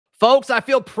Folks, I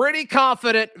feel pretty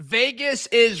confident Vegas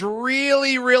is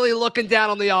really looking down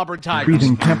on the Auburn Tigers.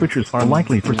 Freezing temperatures are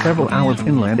likely for several hours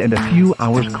inland and a few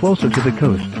hours closer to the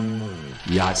coast.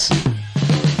 Yes.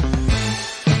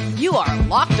 You are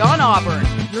Locked On Auburn,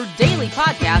 your daily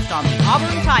podcast on the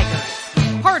Auburn Tigers.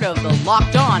 Part of the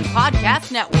Locked On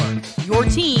Podcast Network, your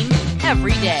team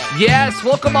every day. Yes,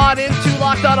 welcome on into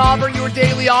Locked On Auburn, your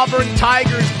daily Auburn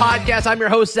Tigers podcast. I'm your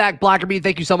host, Zac Blackerby.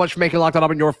 Thank you so much for making Locked On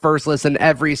Auburn your first listen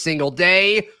every single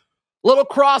day. Little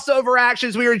crossover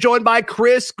actions. We are joined by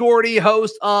Chris Gordy,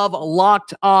 host of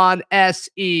Locked On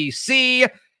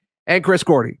SEC. And Chris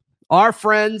Gordy, our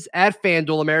friends at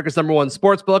FanDuel, America's #1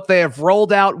 sportsbook, they have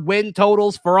rolled out win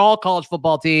totals for all college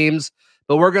football teams,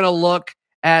 but we're going to look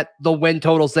at the win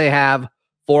totals they have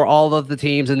for all of the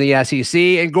teams in the SEC.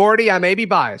 And Gordy, I may be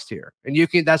biased here, and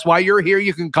that's why you're here.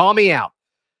 You can call me out.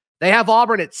 They have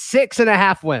Auburn at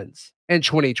 6.5 wins in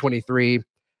 2023,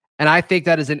 and I think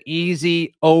that is an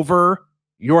easy over.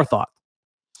 Your thought?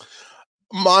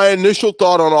 My initial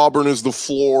thought on Auburn is the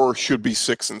floor should be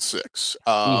 6-6.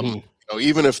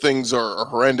 Even if things are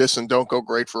horrendous and don't go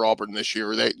great for Auburn this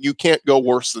year, that you can't go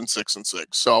worse than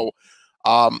 6-6. So,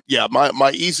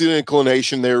 my easy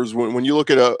inclination there is when you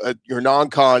look at your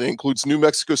non-con, it includes New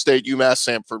Mexico State, UMass,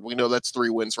 Samford. We know that's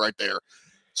 3 wins right there.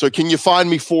 So can you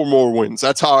find me 4 more wins?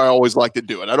 That's how I always like to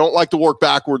do it. I don't like to work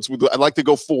backwards I like to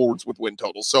go forwards with win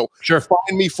totals. So sure,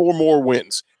 find me 4 more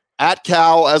wins. At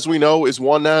Cal, as we know, is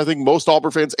one that I think most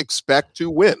Auburn fans expect to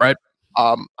win. Right.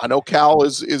 I know Cal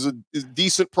is a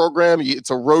decent program. It's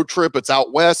a road trip. It's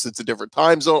out west. It's a different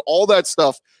time zone. All that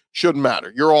stuff shouldn't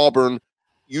matter. You're Auburn.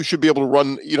 You should be able to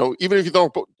run, even if you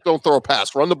don't throw a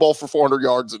pass, run the ball for 400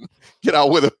 yards and get out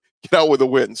with a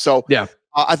win. So yeah,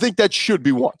 I think that should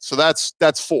be 1. So that's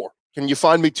 4. Can you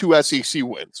find me 2 SEC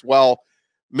wins? Well,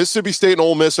 Mississippi State and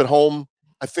Ole Miss at home,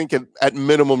 I think at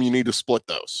minimum you need to split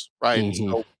those, right?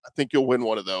 Mm-hmm. So I think you'll win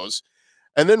one of those.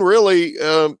 And then really,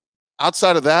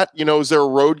 outside of that, is there a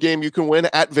road game you can win?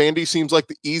 At Vandy seems like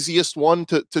the easiest one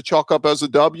to chalk up as a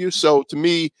W. So to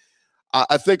me,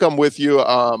 I think I'm with you.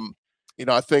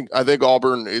 I think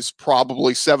Auburn is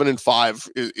probably 7-5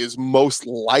 is most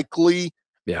likely.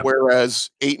 Yeah. Whereas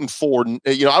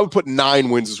 8-4, I would put 9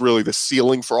 wins is really the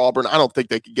ceiling for Auburn. I don't think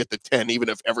they could get to 10, even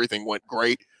if everything went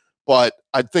great. But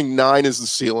I think 9 is the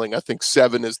ceiling. I think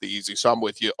 7 is the easy. So I'm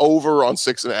with you. Over on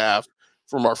 6.5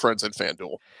 from our friends at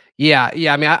FanDuel. Yeah.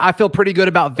 I mean, I feel pretty good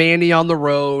about Vandy on the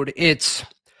road. It's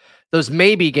those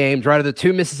maybe games, right? Of the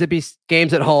 2 Mississippi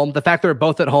games at home. The fact they're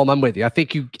both at home, I'm with you. I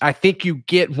think you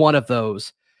get one of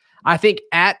those. I think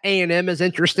at A&M is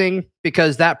interesting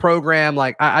because that program,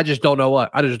 I just don't know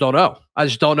I just don't know. I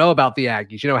just don't know about the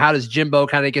Aggies. How does Jimbo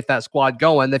kind of get that squad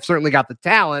going? They've certainly got the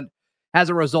talent,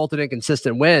 hasn't resulted in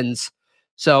consistent wins.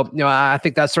 So, I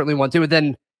think that's certainly one too. And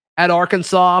then at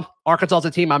Arkansas is a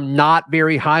team I'm not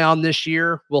very high on this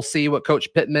year. We'll see what Coach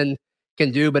Pittman can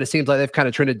do, but it seems like they've kind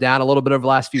of trended down a little bit over the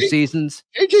last few seasons.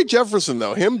 AJ Jefferson,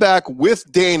 though, him back with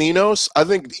Dan Enos, I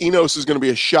think Enos is going to be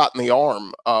a shot in the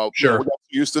arm. Sure. We're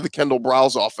used to the Kendall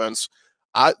Browse offense.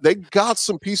 They got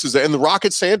some pieces there. And the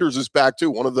Rocket Sanders is back, too,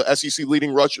 one of the SEC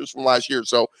leading rushers from last year.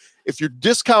 So if you're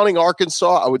discounting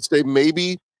Arkansas, I would say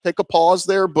maybe take a pause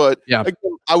there. But again,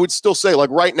 I would still say,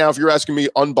 right now, if you're asking me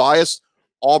unbiased,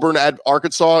 Auburn at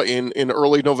Arkansas in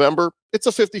early November, it's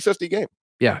a 50-50 game.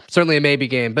 Yeah, certainly a maybe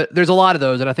game, but there's a lot of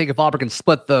those, and I think if Auburn can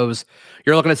split those,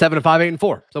 you're looking at 7-5,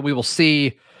 8-4. So we will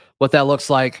see what that looks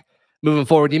like moving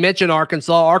forward. You mentioned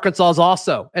Arkansas. Arkansas is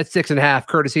also at 6.5,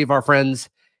 courtesy of our friends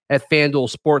at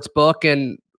FanDuel Sportsbook,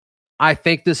 and I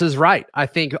think this is right. I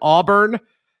think Auburn,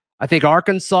 I think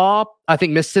Arkansas, I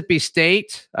think Mississippi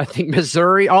State, I think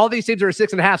Missouri, all these teams are at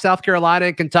 6.5, South Carolina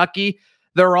and Kentucky.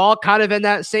 They're all kind of in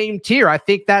that same tier. I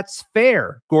think that's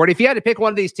fair. Gordy, if you had to pick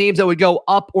one of these teams that would go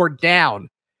up or down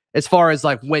as far as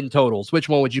win totals, which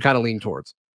one would you kind of lean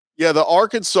towards? Yeah, the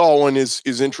Arkansas one is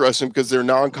interesting because they're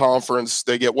non-conference.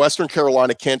 They get Western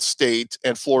Carolina, Kent State,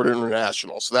 and Florida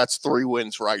International. So that's 3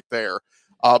 wins right there.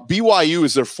 BYU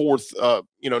is their 4th,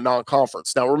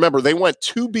 non-conference. Now, remember, they went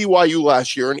to BYU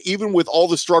last year, and even with all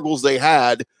the struggles they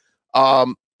had,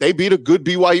 they beat a good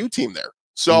BYU team there.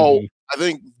 So I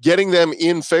think getting them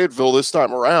in Fayetteville this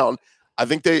time around, I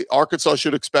think Arkansas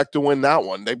should expect to win that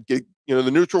one. They get, the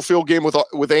neutral field game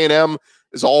with A&M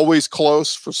is always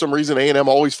close. For some reason, A&M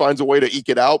always finds a way to eke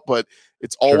it out, but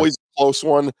it's always a close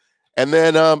one. And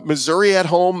then Missouri at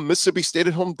home, Mississippi State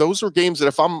at home. Those are games that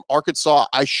if I'm Arkansas,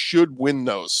 I should win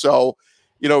those. So,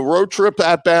 road trip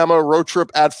at Bama, road trip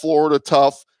at Florida,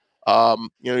 tough.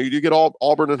 You do get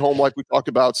Auburn at home like we talked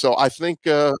about. So I think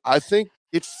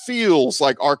it feels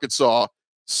like Arkansas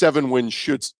 7 wins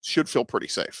should feel pretty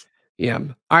safe. Yeah.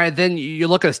 All right. Then you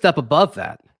look at a step above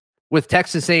that with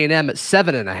Texas A&M at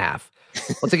 7.5.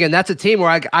 Once again, that's a team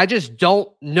where I just don't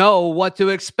know what to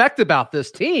expect about this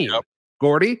team. Yep.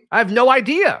 Gordy, I have no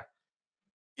idea.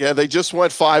 Yeah, they just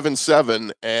went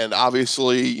 5-7 and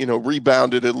obviously,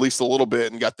 rebounded at least a little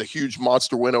bit and got the huge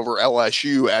monster win over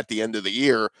LSU at the end of the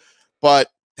year. But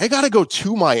they got to go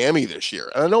to Miami this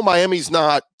year. And I know Miami's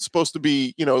not supposed to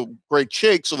be, great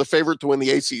shakes or the favorite to win the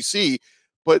ACC,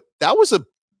 but that was a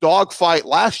dogfight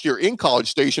last year in College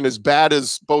Station, as bad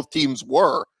as both teams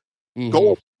were.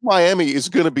 Going to Miami is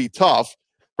going to be tough.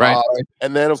 Right.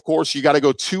 And then, of course, you got to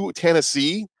go to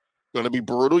Tennessee. Going to be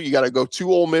brutal. You got to go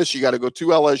to Ole Miss. You got to go to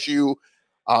LSU.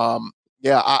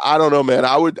 I don't know, man.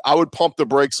 I would pump the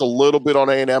brakes a little bit on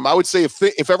A&M. I would say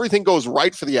if everything goes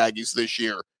right for the Aggies this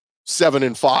year,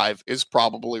 7-5 is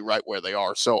probably right where they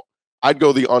are. So I'd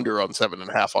go the under on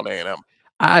 7.5 on A&M.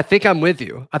 I think I'm with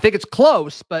you. I think it's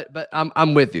close, but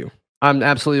I'm with you. I'm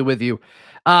absolutely with you.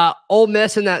 Ole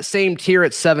Miss in that same tier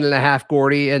at 7.5,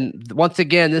 Gordy. And once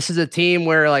again, this is a team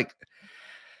where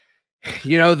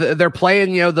they're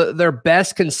playing, their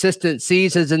best consistent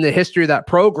seasons in the history of that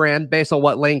program based on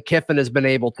what Lane Kiffin has been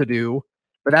able to do.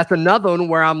 But that's another one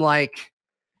where I'm like,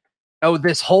 oh,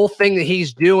 this whole thing that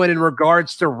he's doing in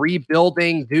regards to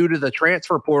rebuilding due to the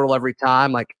transfer portal every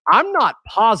time, I'm not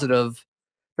positive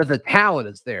that the talent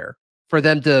is there for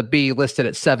them to be listed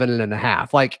at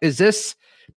 7.5. Is this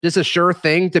a sure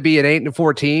thing to be an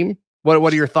 8-4 team? What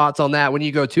are your thoughts on that? When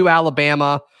you go to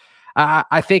Alabama,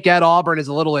 I think at Auburn is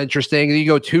a little interesting. You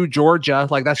go to Georgia,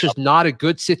 that's just not a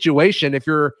good situation if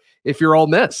you're Ole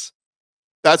Miss.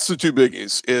 That's the two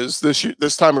biggies. Is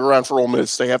this time around for Ole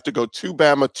Miss, they have to go to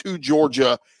Bama, to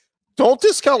Georgia. Don't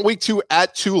discount week 2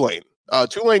 at Tulane.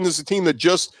 Tulane is a team that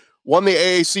just won the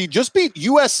AAC, just beat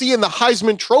USC and the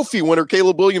Heisman Trophy winner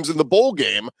Caleb Williams in the bowl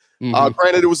game.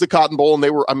 Granted, it was the Cotton Bowl,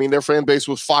 and their fan base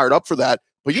was fired up for that.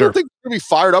 But you don't think they're going to be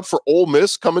fired up for Ole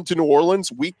Miss coming to New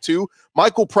Orleans week 2?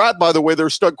 Michael Pratt, by the way, their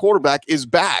stud quarterback, is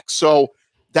back. So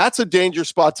that's a danger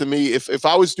spot to me. If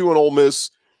I was doing Ole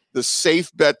Miss, the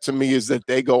safe bet to me is that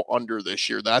they go under this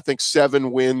year. That I think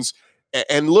 7 wins.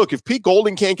 And look, if Pete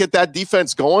Golding can't get that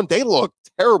defense going, they look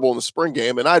terrible in the spring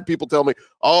game. And I had people tell me,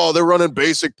 oh, they're running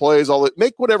basic plays.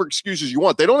 Make whatever excuses you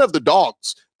want. They don't have the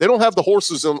dogs. They don't have the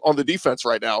horses on the defense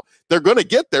right now. They're going to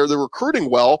get there. They're recruiting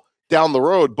well down the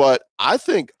road. But I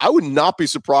think I would not be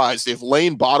surprised if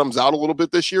Lane bottoms out a little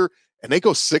bit this year and they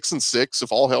go 6-6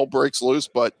 if all hell breaks loose.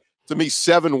 But to me,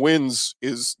 7 wins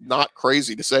is not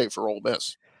crazy to say for Ole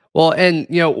Miss. Well, and,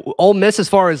 Ole Miss, as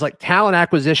far as talent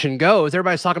acquisition goes,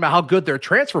 everybody's talking about how good their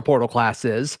transfer portal class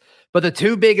is. But the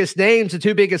two biggest names, the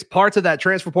two biggest parts of that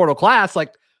transfer portal class,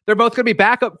 they're both going to be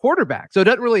backup quarterbacks. So it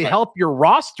doesn't really help your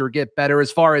roster get better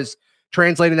as far as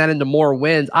translating that into more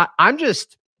wins.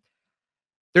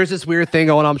 There's this weird thing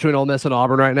going on between Ole Miss and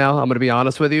Auburn right now. I'm going to be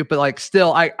honest with you, but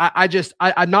still,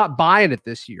 I'm not buying it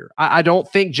this year. I don't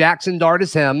think Jackson Dart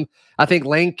is him. I think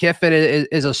Lane Kiffin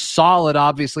is a solid,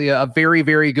 obviously a very,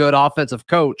 very good offensive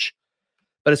coach.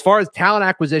 But as far as talent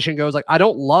acquisition goes, I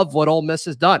don't love what Ole Miss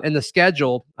has done in the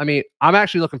schedule. I mean, I'm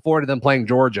actually looking forward to them playing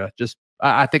Georgia.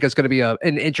 I think it's going to be an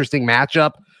interesting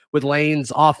matchup with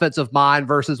Lane's offensive mind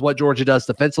versus what Georgia does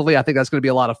defensively. I think that's going to be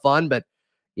a lot of fun, but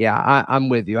yeah, I'm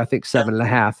with you. I think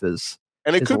 7.5 is.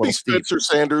 And it could be Spencer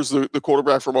Sanders, the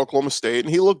quarterback from Oklahoma State,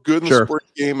 and he looked good in the spring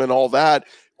game and all that.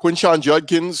 Quinshon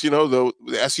Judkins, the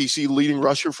SEC leading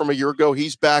rusher from a year ago,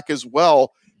 he's back as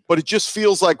well. But it just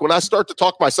feels like when I start to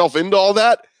talk myself into all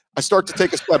that, I start to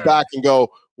take a step back and go,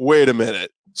 wait a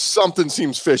minute, something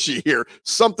seems fishy here.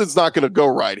 Something's not going to go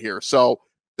right here. So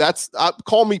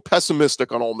call me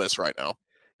pessimistic on Ole Miss right now.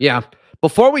 Yeah.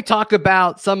 Before we talk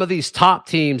about some of these top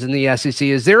teams in the SEC,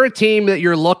 is there a team that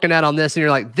you're looking at on this and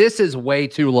you're like, this is way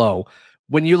too low?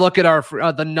 When you look at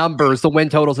the numbers, the win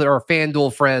totals that our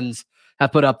FanDuel friends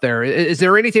have put up there, is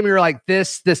there any team you're like,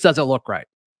 this doesn't look right?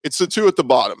 It's the 2 at the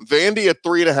bottom. Vandy at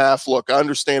 3.5. Look, I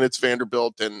understand it's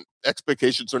Vanderbilt and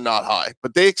expectations are not high,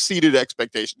 but they exceeded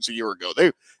expectations a year ago.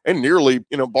 They nearly,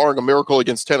 barring a miracle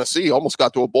against Tennessee, almost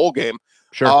got to a bowl game.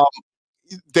 Sure.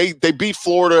 They beat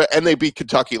Florida and they beat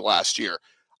Kentucky last year.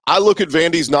 I look at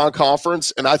Vandy's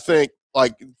non-conference and I think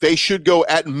they should go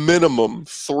at minimum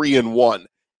 3-1.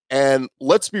 And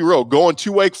let's be real, going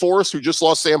to Wake Forest, who just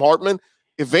lost Sam Hartman,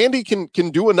 if Vandy can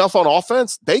do enough on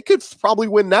offense, they could probably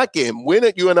win that game, win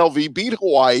at UNLV, beat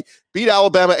Hawaii, beat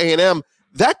Alabama A&M.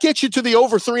 That gets you to the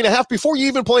over 3.5 before you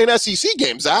even play an SEC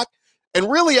game, Zach. And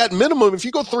really, at minimum, if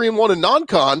you go 3-1 in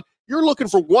non-con, you're looking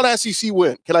for one SEC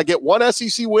win. Can I get one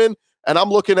SEC win? And I'm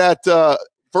looking at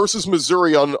versus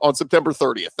Missouri on September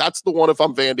 30th. That's the one, if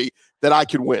I'm Vandy, that I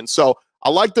could win. So I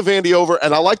like the Vandy over,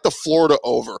 and I like the Florida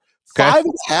over. Okay.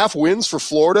 5.5 wins for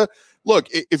Florida. Look,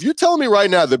 if you're telling me right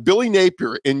now that Billy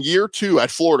Napier in year 2 at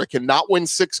Florida cannot win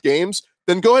 6 games,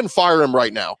 then go ahead and fire him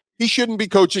right now. He shouldn't be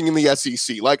coaching in the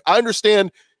SEC. Like, I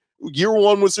understand year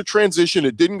 1 was a transition.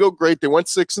 It didn't go great. They went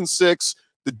 6-6.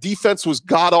 The defense was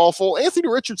god-awful. Anthony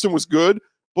Richardson was good,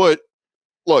 but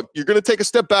look, you're going to take a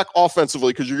step back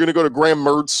offensively because you're going to go to Graham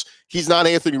Mertz. He's not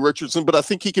Anthony Richardson, but I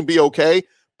think he can be okay.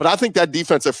 But I think that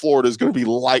defense at Florida is going to be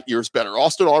light years better.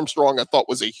 Austin Armstrong, I thought,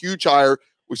 was a huge hire.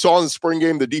 We saw in the spring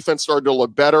game the defense started to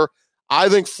look better. I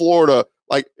think Florida,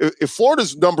 like, if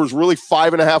Florida's number is really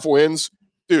 5.5 wins,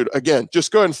 dude, again,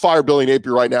 just go ahead and fire Billy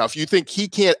Napier right now. If you think he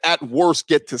can't, at worst,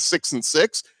 get to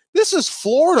 6-6, this is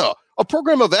Florida, a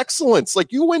program of excellence.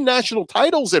 Like, you win national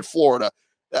titles at Florida.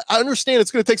 I understand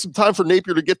it's going to take some time for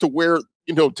Napier to get to where,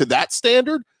 to that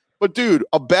standard. But, dude,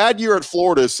 a bad year at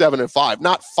Florida is 7-5,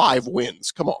 not 5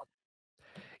 wins. Come on.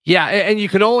 Yeah,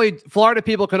 and Florida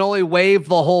people can only wave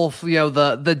the whole,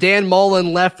 the Dan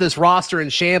Mullen left this roster in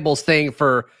shambles thing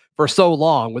for so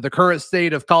long with the current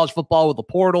state of college football with the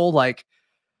portal. Like,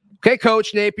 okay,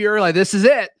 Coach Napier, like, this is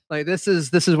it. Like, this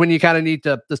is when you kind of need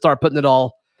to start putting it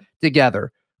all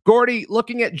together. Gordy,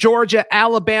 looking at Georgia,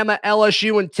 Alabama,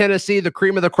 LSU, and Tennessee, the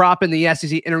cream of the crop in the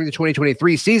SEC entering the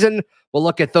 2023 season. We'll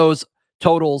look at those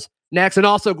totals next. And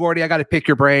also, Gordy, I got to pick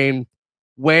your brain.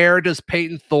 Where does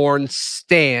Payton Thorne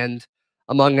stand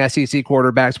among SEC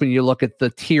quarterbacks when you look at the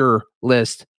tier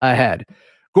list ahead?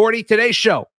 Gordy, today's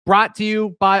show brought to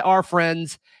you by our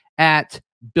friends at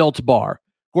Built Bar.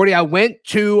 Gordy, I went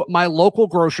to my local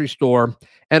grocery store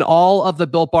and all of the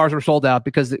Built Bars were sold out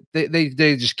because they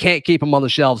just can't keep them on the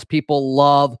shelves. People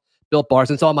love Built Bars.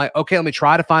 And so I'm like, okay, let me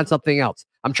try to find something else.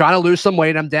 I'm trying to lose some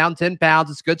weight. I'm down 10 pounds.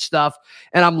 It's good stuff.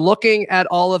 And I'm looking at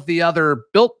all of the other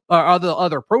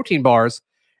other protein bars,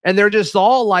 and they're just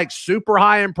all like super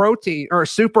high in protein or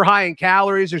super high in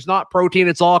calories. There's not protein.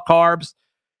 It's all carbs.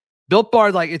 Built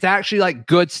Bar, like, it's actually like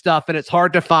good stuff, and it's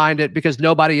hard to find it because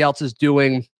nobody else is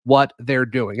doing what they're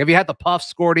doing. Have you had the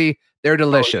Puffs, Gordy? They're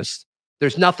delicious.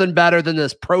 There's nothing better than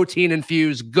this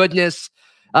protein-infused goodness.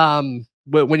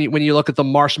 When you look at the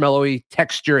marshmallowy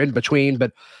texture in between.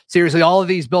 But seriously, all of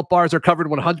these Built Bars are covered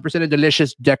 100% in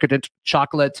delicious, decadent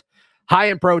chocolate, high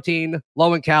in protein,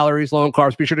 low in calories, low in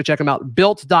carbs. Be sure to check them out,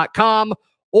 built.com,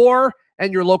 or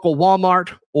in your local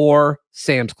Walmart or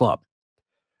Sam's Club.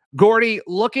 Gordy,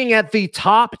 looking at the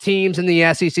top teams in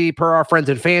the SEC per our friends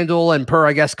at FanDuel and per,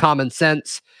 I guess, common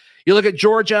sense, you look at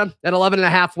Georgia at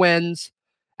 11.5 wins,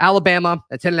 Alabama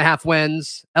at 10.5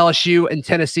 wins, LSU and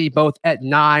Tennessee both at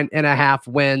 9.5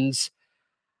 wins.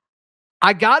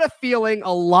 I got a feeling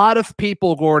a lot of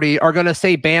people, Gordy, are going to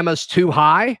say Bama's too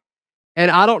high, and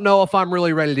I don't know if I'm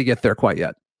really ready to get there quite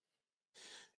yet.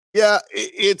 Yeah,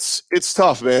 it's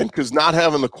tough, man, because not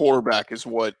having the quarterback is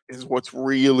what's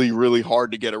really, really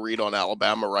hard to get a read on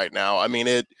Alabama right now. I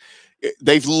mean,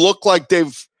 they've looked like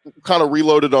they've kind of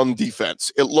reloaded on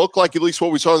defense. It looked like, at least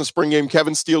what we saw in the spring game,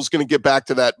 Kevin Steele's going to get back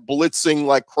to that blitzing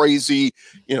like crazy,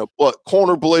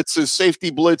 corner blitzes, safety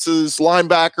blitzes,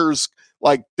 linebackers,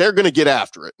 like they're going to get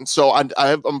after it. And so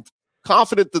I'm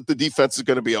confident that the defense is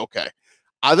going to be okay.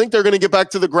 I think they're going to get back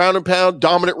to the ground and pound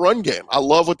dominant run game. I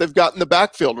love what they've got in the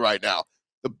backfield right now.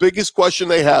 The biggest question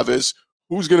they have is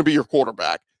who's going to be your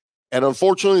quarterback? And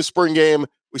unfortunately, the spring game,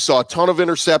 we saw a ton of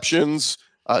interceptions.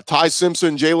 Ty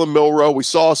Simpson, Jalen Milroe. We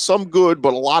saw some good,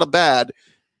 but a lot of bad.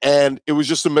 And it was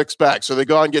just a mixed bag. So they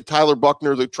go out and get Tyler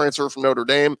Buckner, the transfer from Notre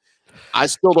Dame. I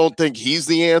still don't think he's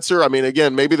the answer. I mean,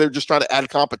 again, maybe they're just trying to add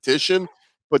competition.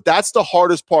 But that's the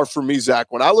hardest part for me, Zach.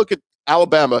 When I look at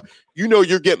Alabama,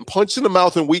 you're getting punched in the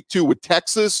mouth in week 2 with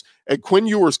Texas and Quinn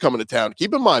Ewers coming to town.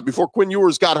 Keep in mind, before Quinn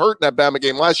Ewers got hurt in that Bama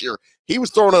game last year, he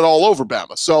was throwing it all over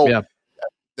Bama. So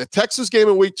The Texas game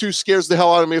in week 2 scares the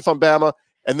hell out of me if I'm Bama.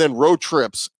 And then road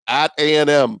trips at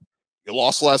A&M. You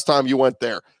lost last time you went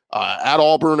there. At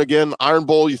Auburn again, Iron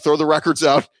Bowl, you throw the records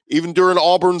out. Even during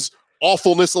Auburn's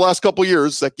awfulness the last couple of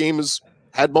years, that game has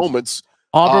had moments.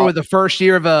 Auburn with the first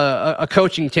year of a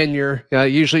coaching tenure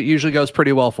usually goes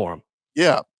pretty well for them.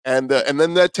 Yeah, and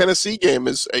then that Tennessee game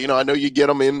is, I know you get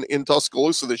them in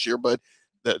Tuscaloosa this year, but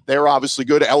they're obviously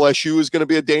good. LSU is going to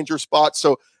be a danger spot.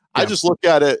 So I just look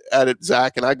at it,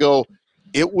 Zach, and I go,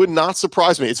 it would not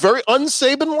surprise me. It's very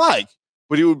un-Saban-like,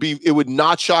 but it would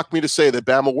not shock me to say that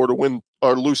Bama were to win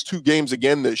or lose 2 games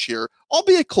again this year,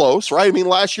 albeit close, right? I mean,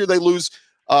 last year they lose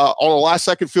on a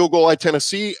last-second field goal at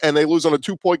Tennessee, and they lose on a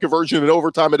 2-point conversion in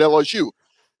overtime at LSU.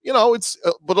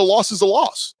 But a loss is a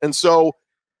loss. And so,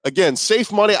 again,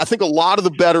 safe money. I think a lot of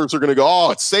the bettors are going to go,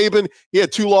 oh, it's Saban. He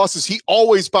had 2 losses. He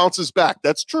always bounces back.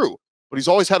 That's true. But he's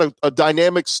always had a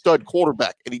dynamic stud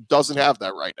quarterback, and he doesn't have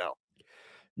that right now.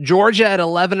 Georgia at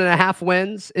 11.5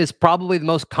 wins is probably the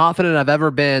most confident I've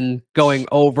ever been going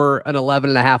over an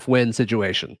 11.5 win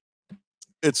situation.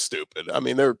 It's stupid. I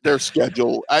mean, their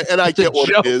schedule, I get what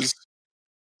joke. it is.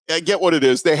 I get what it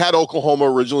is. They had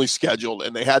Oklahoma originally scheduled,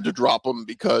 and they had to drop them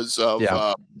because of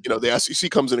the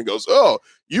SEC comes in and goes, "Oh,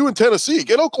 you and Tennessee,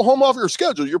 get Oklahoma off your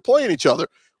schedule. You're playing each other,"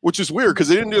 which is weird because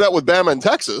they didn't do that with Bama and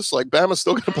Texas. Like Bama's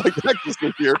still going to play Texas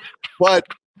this year, but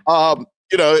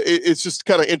it's just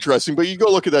kind of interesting. But you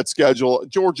go look at that schedule.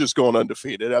 Georgia's going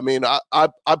undefeated. I mean,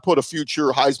 I put a future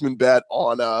Heisman bet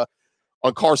on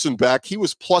Carson Beck. He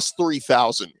was plus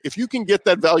 3,000. If you can get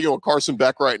that value on Carson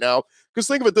Beck right now, because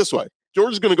think of it this way.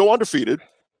 Georgia's going to go undefeated.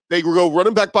 They go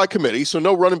running back by committee, so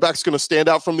no running back's going to stand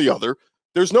out from the other.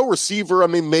 There's no receiver. I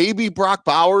mean, maybe Brock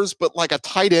Bowers, but like a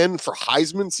tight end for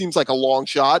Heisman seems like a long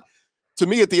shot. To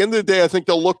me, at the end of the day, I think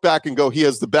they'll look back and go, he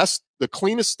has the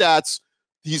cleanest stats.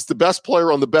 He's the best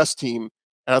player on the best team.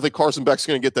 And I think Carson Beck's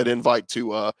going to get that invite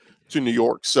to New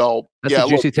York. So that's a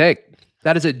juicy take.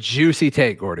 That is a juicy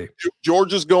take, Gordy.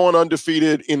 Georgia's going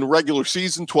undefeated in regular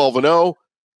season, 12-0.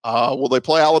 Will they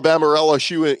play Alabama or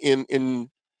LSU in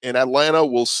Atlanta?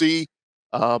 We'll see.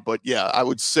 But yeah, I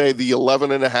would say the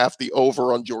 11.5, the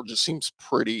over on Georgia seems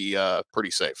pretty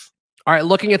safe. All right,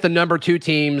 looking at the number 2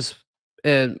 teams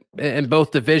in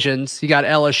both divisions, you got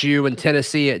LSU and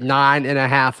Tennessee at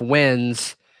 9.5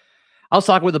 wins. I was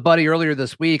talking with a buddy earlier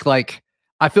this week. Like,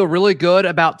 I feel really good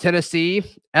about Tennessee.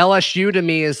 LSU to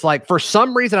me is like, for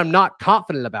some reason, I'm not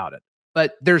confident about it.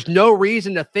 But there's no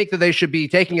reason to think that they should be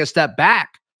taking a step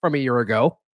back from a year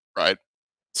ago. Right.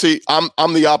 See,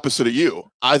 I'm the opposite of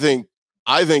you. I think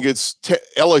it's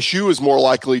LSU is more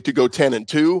likely to go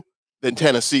 10-2 than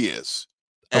Tennessee is.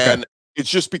 Okay. And it's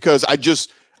just because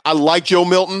I like Joe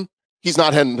Milton. He's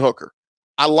not Hendon Hooker.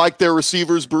 I like their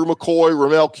receivers, Brew McCoy,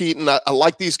 Ramel Keaton. I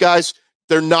like these guys.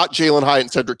 They're not Jalen Hyatt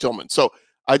and Cedric Tillman. So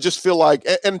I just feel like,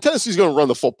 and Tennessee's going to run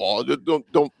the football.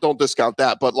 Don't discount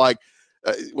that. But like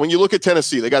when you look at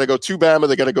Tennessee, they got to go to Bama.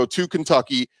 They got to go to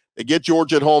Kentucky. They get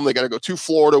Georgia at home. They got to go to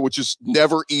Florida, which is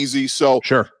never easy. So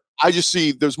sure. I just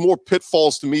see there's more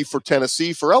pitfalls to me for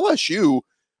Tennessee. For LSU,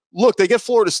 look, they get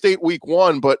Florida State week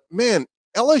 1, but man,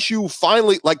 LSU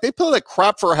finally, like they played that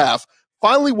crap for a half,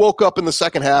 finally woke up in the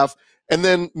second half and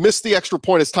then missed the extra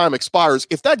point as time expires.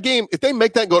 If they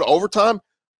make that go to overtime,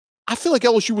 I feel like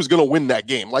LSU was going to win that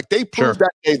game. Like they proved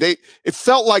that day. It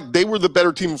felt like they were the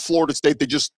better team in Florida State. They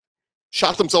just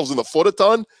shot themselves in the foot a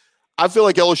ton. I feel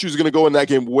like LSU is going to go in that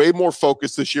game way more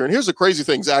focused this year. And here's the crazy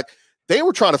thing, Zach. They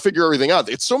were trying to figure everything out.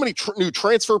 It's so many new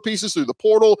transfer pieces through the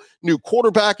portal, new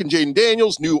quarterback in Jaden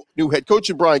Daniels, new head coach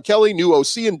in Brian Kelly, new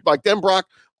OC and Mike Denbrock.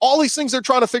 All these things they're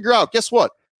trying to figure out. Guess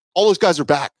what? All those guys are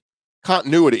back.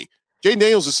 Continuity. Jaden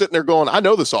Daniels is sitting there going, I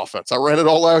know this offense. I ran it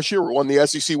all last year. We won the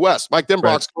SEC West. Mike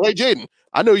Denbrock's hey, Jaden,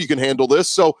 I know you can handle this.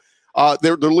 So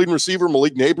their leading receiver,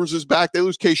 Malik Neighbors, is back. They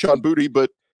lose Kayshon Boutte, but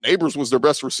Neighbors was their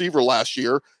best receiver last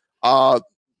year. The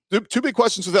 2 big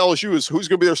questions with LSU is who's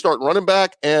going to be their starting running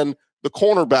back and the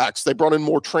cornerbacks. They brought in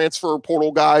more transfer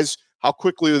portal guys. How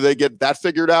quickly do they get that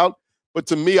figured out? But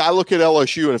to me, I look at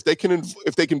LSU, and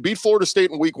if they can beat Florida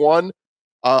State in week 1,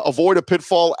 avoid a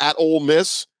pitfall at Ole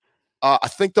Miss, I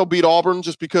think they'll beat Auburn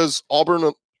just because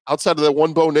Auburn, outside of that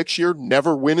one Bo Nix year,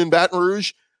 never win in Baton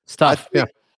Rouge. It's tough.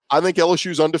 I think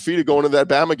LSU's undefeated going into that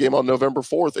Bama game on November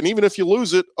 4th. And even if you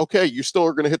lose it, okay, you still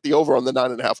are going to hit the over on the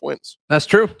 9.5 wins. That's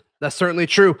true. That's certainly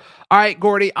true. All right,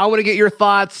 Gordy, I want to get your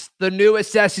thoughts. The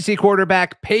newest SEC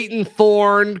quarterback, Payton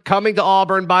Thorne, coming to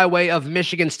Auburn by way of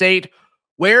Michigan State.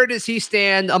 Where does he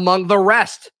stand among the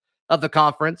rest of the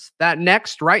conference? That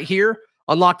next, right here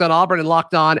on Locked On Auburn and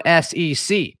Locked On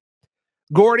SEC.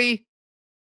 Gordy,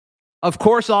 of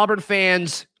course, Auburn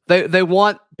fans, they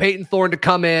want Payton Thorne to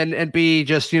come in and be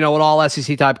just, an all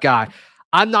SEC type guy.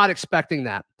 I'm not expecting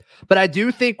that. But I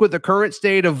do think with the current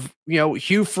state of,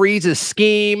 Hugh Freeze's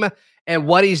scheme and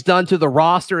what he's done to the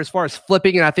roster as far as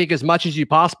flipping, and I think as much as you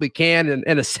possibly can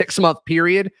in a 6-month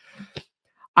period,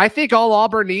 I think all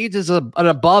Auburn needs is an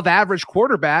above average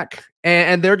quarterback,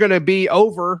 and they're going to be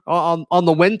over on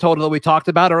the win total that we talked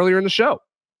about earlier in the show.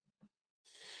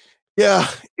 Yeah,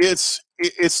 it's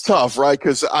tough, right?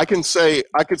 Because I could say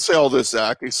all this,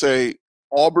 Zach. I say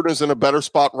Auburn is in a better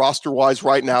spot roster-wise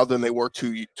right now than they were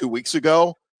two weeks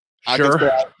ago.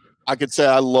 Sure. I could say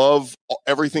I love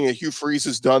everything that Hugh Freeze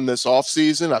has done this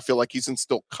offseason. I feel like he's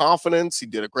instilled confidence. He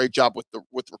did a great job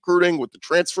with recruiting, with the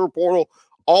transfer portal,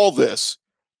 all this.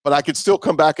 But I could still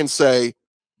come back and say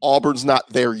Auburn's not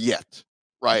there yet,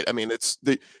 right? I mean,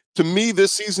 to me,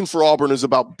 this season for Auburn is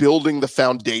about building the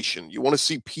foundation. You want to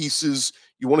see pieces.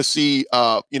 You want to see,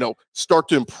 start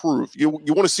to improve. You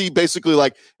want to see basically,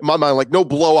 like, in my mind, like no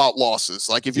blowout losses.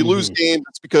 Like if you lose games,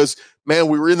 it's because, man,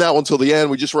 we were in that one till the end.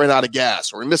 We just ran out of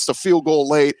gas, or we missed a field goal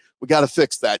late. We got to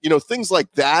fix that. Things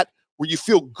like that where you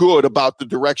feel good about the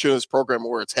direction of this program and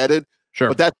where it's headed. Sure.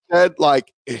 But that said,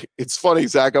 like, it's funny,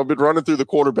 Zach, I've been running through the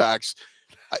quarterbacks,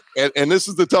 and this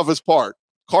is the toughest part.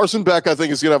 Carson Beck, I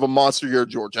think, is going to have a monster year at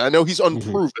Georgia. I know he's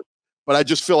unproven, but I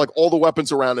just feel like all the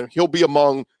weapons around him, he'll be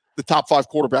among the top 5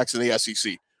 quarterbacks in the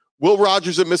SEC. Will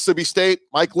Rogers at Mississippi State,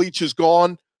 Mike Leach is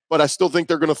gone, but I still think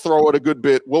they're going to throw it a good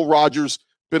bit. Will Rogers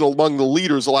been among the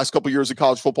leaders the last couple of years of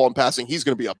college football and passing. He's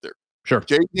going to be up there. Sure.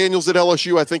 Jay Daniels at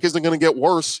LSU, I think, isn't going to get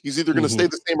worse. He's either going to stay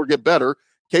the same or get better.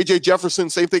 KJ Jefferson,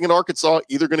 same thing in Arkansas,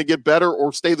 either going to get better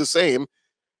or stay the same.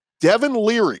 Devin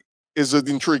Leary is an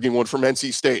intriguing one from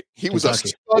NC State. He was a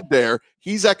stud there.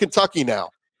 He's at Kentucky now.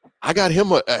 I got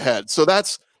him ahead. So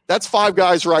that's 5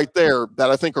 guys right there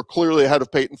that I think are clearly ahead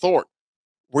of Payton Thorne.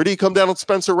 Where do you come down on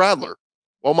Spencer Rattler?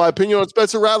 Well, my opinion on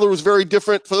Spencer Rattler was very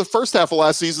different for the first half of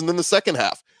last season than the second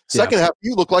half. Second half,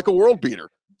 you look like a world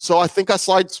beater. So I think I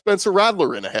slide Spencer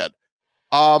Rattler in ahead.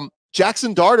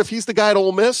 Jackson Dart, if he's the guy at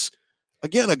Ole Miss,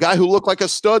 again, a guy who looked like a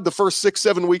stud the first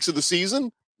 6-7 weeks of the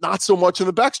season, not so much in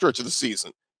the backstretch of the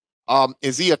season.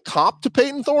 Is he a comp to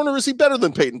Payton Thorne, or is he better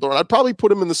than Payton Thorne? I'd probably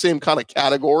put him in the same kind of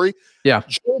category. Yeah.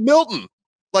 Joe Milton,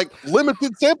 like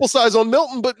limited sample size on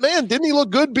Milton, but man, didn't he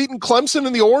look good beating Clemson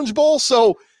in the Orange Bowl?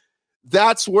 So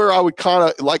that's where I would kind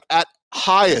of like at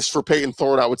highest for Payton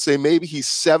Thorne. I would say maybe he's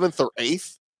 7th or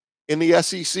 8th in the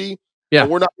SEC. Yeah. And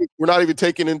we're not even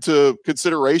taking into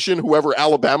consideration whoever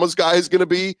Alabama's guy is going to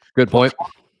be. Good point.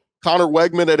 Connor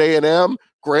Wegman at A&M,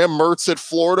 Graham Mertz at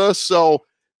Florida. So,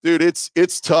 dude,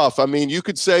 it's tough. I mean, you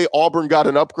could say Auburn got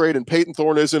an upgrade and Payton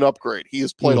Thorne is an upgrade. He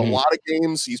has played a lot of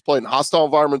games. He's played in hostile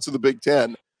environments in the Big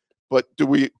Ten. But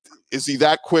is he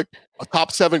that quick, a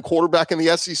top 7 quarterback in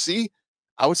the SEC?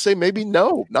 I would say maybe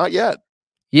no, not yet.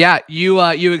 Yeah,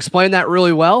 you explained that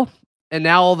really well. And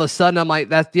now all of a sudden I'm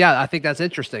like, I think that's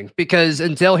interesting, because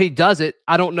until he does it,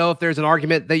 I don't know if there's an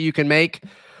argument that you can make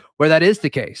where that is the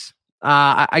case.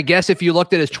 I guess if you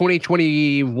looked at his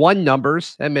 2021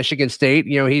 numbers at Michigan State,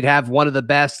 he'd have one of the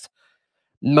best,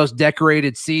 most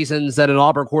decorated seasons that an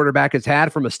Auburn quarterback has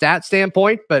had from a stat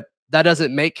standpoint, but that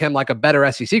doesn't make him like a better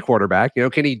SEC quarterback.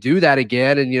 Can he do that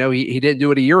again? And, he didn't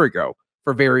do it a year ago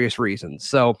for various reasons.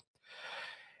 So,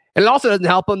 and it also doesn't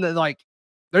help him that, like,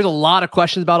 there's a lot of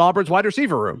questions about Auburn's wide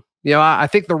receiver room. I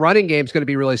think the running game is going to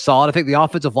be really solid. I think the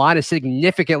offensive line is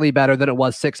significantly better than it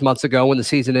was 6 months ago when the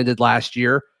season ended last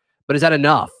year. But is that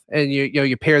enough? And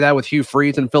you pair that with Hugh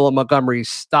Freeze and Philip Montgomery's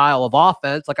style of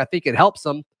offense. Like, I think it helps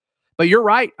them. But you're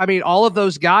right. I mean, all of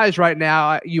those guys right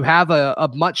now, you have a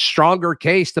much stronger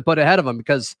case to put ahead of them,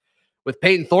 because with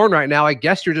Payton Thorne right now, I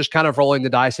guess you're just kind of rolling the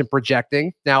dice and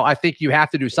projecting. Now, I think you have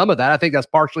to do some of that. I think that's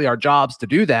partially our jobs to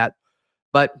do that.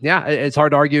 But yeah, it's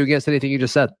hard to argue against anything you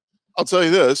just said. I'll tell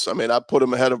you this. I mean, I put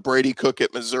him ahead of Brady Cook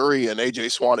at Missouri and A.J.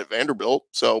 Swan at Vanderbilt,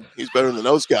 so he's better than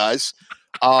those guys.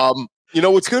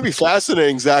 What's going to be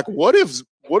fascinating, Zach, what if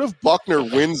Buckner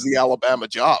wins the Alabama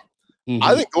job?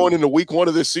 I think going into week 1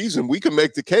 of this season, we can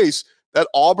make the case that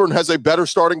Auburn has a better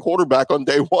starting quarterback on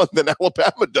day 1 than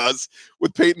Alabama does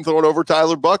with Payton Thorne over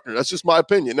Tyler Buckner. That's just my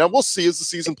opinion. Now, we'll see as the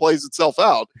season plays itself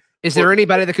out. Is there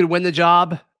anybody that could win the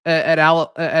job at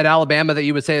Alabama that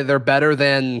you would say they're better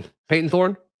than Payton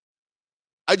Thorne?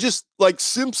 I just like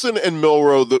Simpson and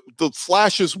Milroe, the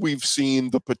flashes we've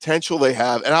seen, the potential they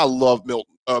have, and I love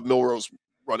Milroe's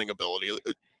running ability.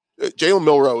 Jalen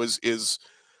Milroe is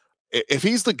if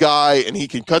he's the guy and he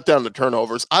can cut down the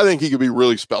turnovers, I think he could be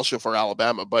really special for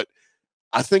Alabama. But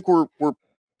I think we're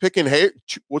picking hair.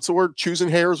 What's the word? Choosing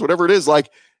hairs, whatever it is.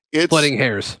 Like, it's splitting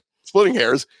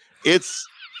hairs. It's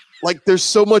like there's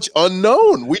so much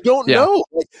unknown. We don't know.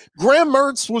 Like, Graham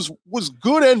Mertz was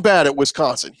good and bad at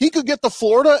Wisconsin. He could get to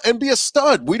Florida and be a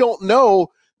stud. We don't know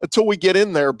until we get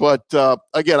in there. But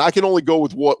again, I can only go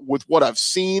with what I've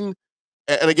seen.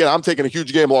 And again, I'm taking a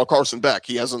huge game on Carson Beck.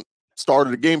 He hasn't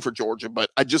started a game for Georgia, but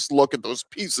I just look at those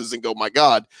pieces and go, my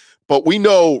God. But we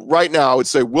know right now, I would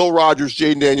say Will Rogers,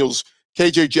 Jaden Daniels,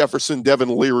 KJ Jefferson,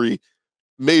 Devin Leary,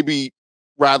 maybe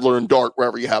Rattler and Dart,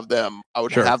 wherever you have them. I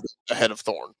would have them ahead of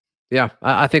Thorne. Yeah,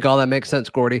 I think all that makes sense,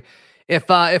 Gordy. If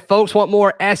folks want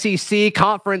more SEC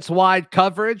conference-wide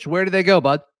coverage, where do they go,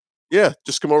 bud? Yeah,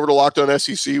 just come over to Locked On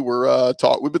SEC.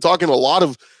 We've been talking a lot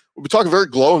of we've been talking very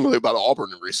glowingly about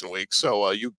Auburn in recent weeks.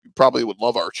 So you probably would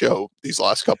love our show these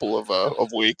last couple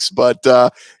of weeks. But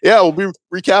yeah, we'll be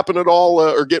recapping it all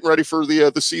or getting ready for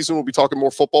the season. We'll be talking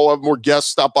more football. We'll have more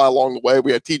guests stop by along the way.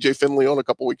 We had TJ Finley on a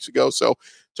couple weeks ago. So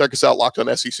check us out, Locked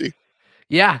On SEC.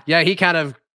 Yeah, he kind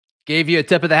of gave you a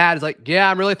tip of the hat. It's like, yeah,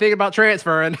 I'm really thinking about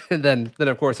transferring. And then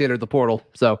of course, he entered the portal.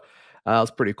 So it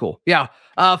was pretty cool. Yeah.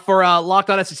 For Locked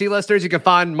On SEC listeners, you can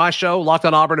find my show, Locked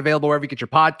On Auburn, available wherever you get your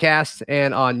podcasts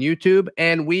and on YouTube.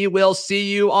 And we will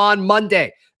see you on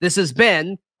Monday. This has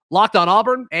been Locked On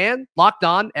Auburn and Locked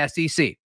On SEC.